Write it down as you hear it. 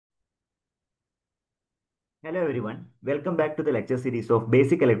Hello everyone, welcome back to the lecture series of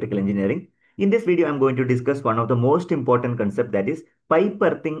Basic Electrical Engineering. In this video, I'm going to discuss one of the most important concept, that is pipe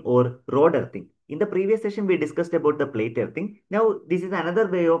earthing or rod earthing. In the previous session, we discussed about the plate earthing. Now, this is another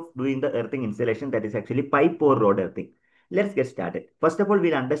way of doing the earthing installation, that is actually pipe or rod earthing. Let's get started. First of all,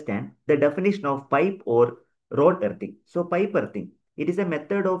 we'll understand the definition of pipe or rod earthing. So pipe earthing, it is a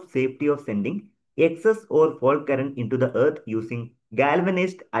method of safety of sending excess or fault current into the earth using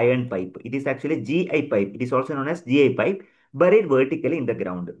galvanized iron pipe. It is actually GI pipe. It is also known as GI pipe, buried vertically in the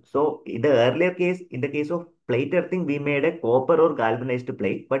ground. So in the earlier case, in the case of plate earthing, we made a copper or galvanized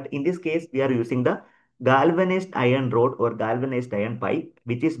plate. But in this case, we are using the galvanized iron rod or galvanized iron pipe,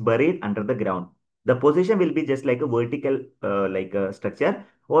 which is buried under the ground. The position will be just like a vertical structure.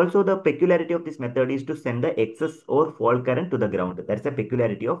 Also, the peculiarity of this method is to send the excess or fault current to the ground. That's the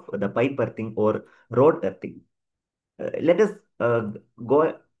peculiarity of the pipe earthing or rod earthing. Let us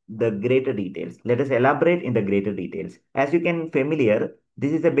go the greater details. Let us elaborate in the greater details. As you can familiar,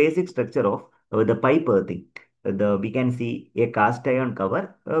 this is a basic structure of the pipe earthing. We can see a cast iron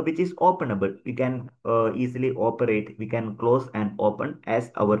cover which is openable. We can easily operate. We can close and open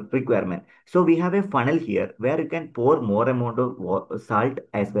as our requirement. So we have a funnel here where you can pour more amount of salt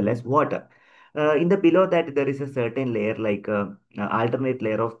as well as water. In the below that there is a certain layer like alternate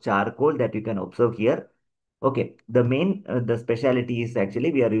layer of charcoal that you can observe here. Okay, the speciality is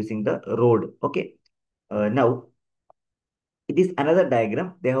actually we are using the road. Okay, now it is another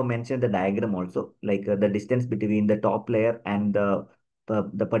diagram. They have mentioned the diagram also, like the distance between the top layer and the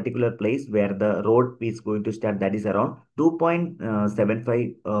particular place where the road is going to start. That is around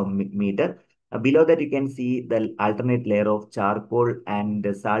 2.75 meter. Below that, you can see the alternate layer of charcoal and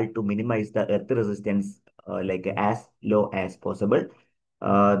the salt to minimize the earth resistance, like as low as possible.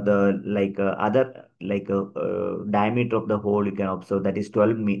 The like other like diameter of the hole you can observe, that is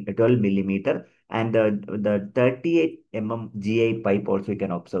 12 millimeter, and the 38 GI pipe also you can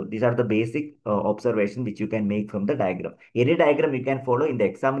observe. These are the basic observation which you can make from the diagram. Any diagram you can follow in the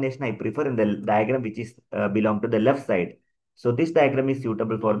examination. I prefer in the diagram which is belong to the left side. So this diagram is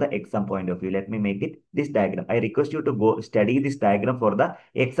suitable for the exam point of view. Let me make it this diagram. I request you to go study this diagram for the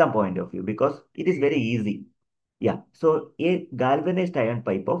exam point of view because it is very easy. Yeah, so a galvanized iron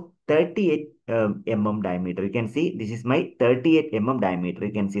pipe of 38 diameter. You can see this is my 38 diameter.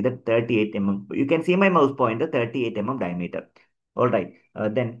 You can see the 38 You can see my mouse pointer, 38 diameter. All right.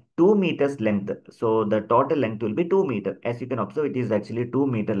 Then 2 meters length. So the total length will be 2 meter. As you can observe, it is actually 2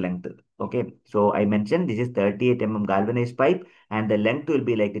 meter length. Okay. So I mentioned this is 38 galvanized pipe, and the length will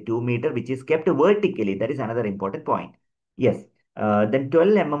be like 2 meter, which is kept vertically. That is another important point. Yes. Then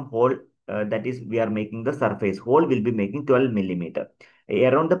 12 hole, that is we are making the surface hole will be making 12 millimeter.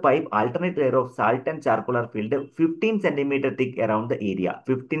 Around the pipe, alternate layer of salt and charcoal are filled 15 centimeter thick around the area.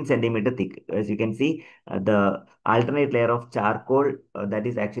 15 centimeter thick. As you can see, the alternate layer of charcoal that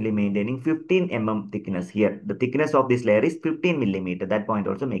is actually maintaining 15 thickness here. The thickness of this layer is 15 millimeter. That point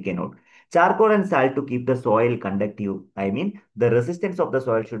also make a note. Charcoal and salt to keep the soil conductive. I mean, the resistance of the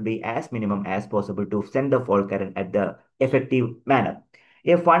soil should be as minimum as possible to send the fault current at the effective manner.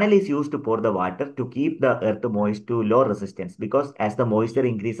 A funnel is used to pour the water to keep the earth moist to low resistance, because as the moisture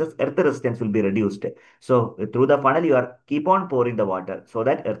increases, earth resistance will be reduced. So through the funnel, you are keep on pouring the water so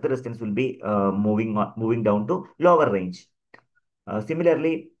that earth resistance will be moving down to lower range.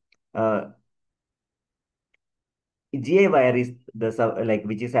 Similarly, uh, GA wire is like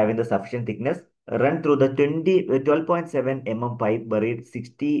which is having the sufficient thickness, run through the 12.7 pipe buried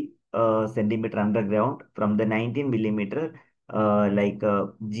 60 centimeter underground from the 19 millimeter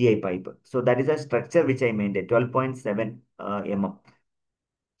GI pipe. So that is a structure which I maintain 12.7 mm.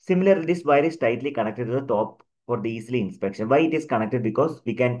 Similarly, this wire is tightly connected to the top for the easily inspection. Why it is connected? Because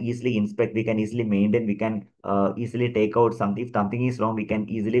we can easily inspect, we can easily maintain, we can easily take out something. If something is wrong, we can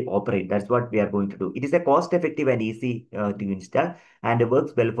easily operate. That's what we are going to do. It is a cost-effective and easy to install, and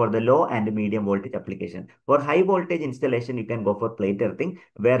works well for the low and medium voltage application. For high voltage installation, you can go for plate earthing.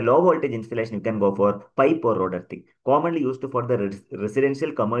 Where low voltage installation, you can go for pipe or rod earthing. Commonly used for the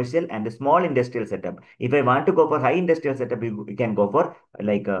residential, commercial, and small industrial setup. If I want to go for high industrial setup, you can go for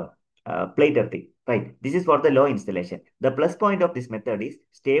like plate earthing, right? This is for the low installation. The plus point of this method is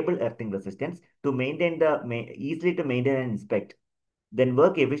stable earthing resistance to maintain easily to maintain and inspect, then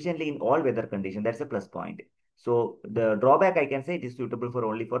work efficiently in all weather conditions. That's a plus point. So the drawback, I can say, it is suitable for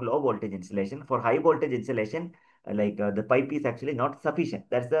only for low voltage installation. For high voltage installation, the pipe is actually not sufficient.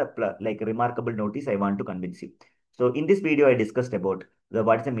 That's the like remarkable notice I want to convince you. So in this video, I discussed about the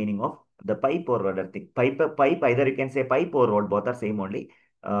what's the meaning of the pipe or rod earthing. Pipe, either you can say pipe or rod, both are same only.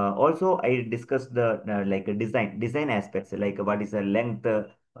 Also, I discussed the design aspects, like what is the length,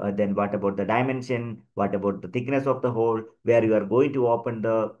 Then what about the dimension? What about the thickness of the hole? Where you are going to open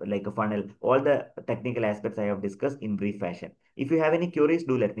the like a funnel? All the technical aspects I have discussed in brief fashion. If you have any queries,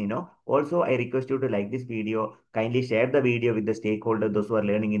 do let me know. Also, I request you to like this video. Kindly share the video with the stakeholders, those who are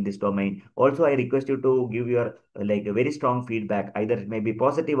learning in this domain. Also, I request you to give your like a very strong feedback. Either it may be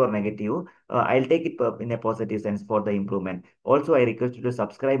positive or negative. I'll take it in a positive sense for the improvement. Also, I request you to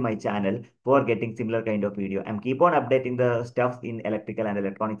subscribe my channel for getting similar kind of video. I'm keep on updating the stuff in electrical and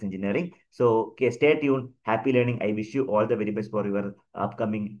electronics engineering. So okay, stay tuned. Happy learning. I wish you all the very best for your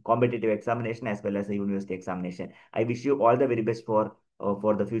upcoming competitive examination as well as the university examination. I wish you all the very best for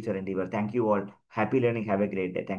the future endeavor. Thank you all. Happy learning. Have a great day. Thank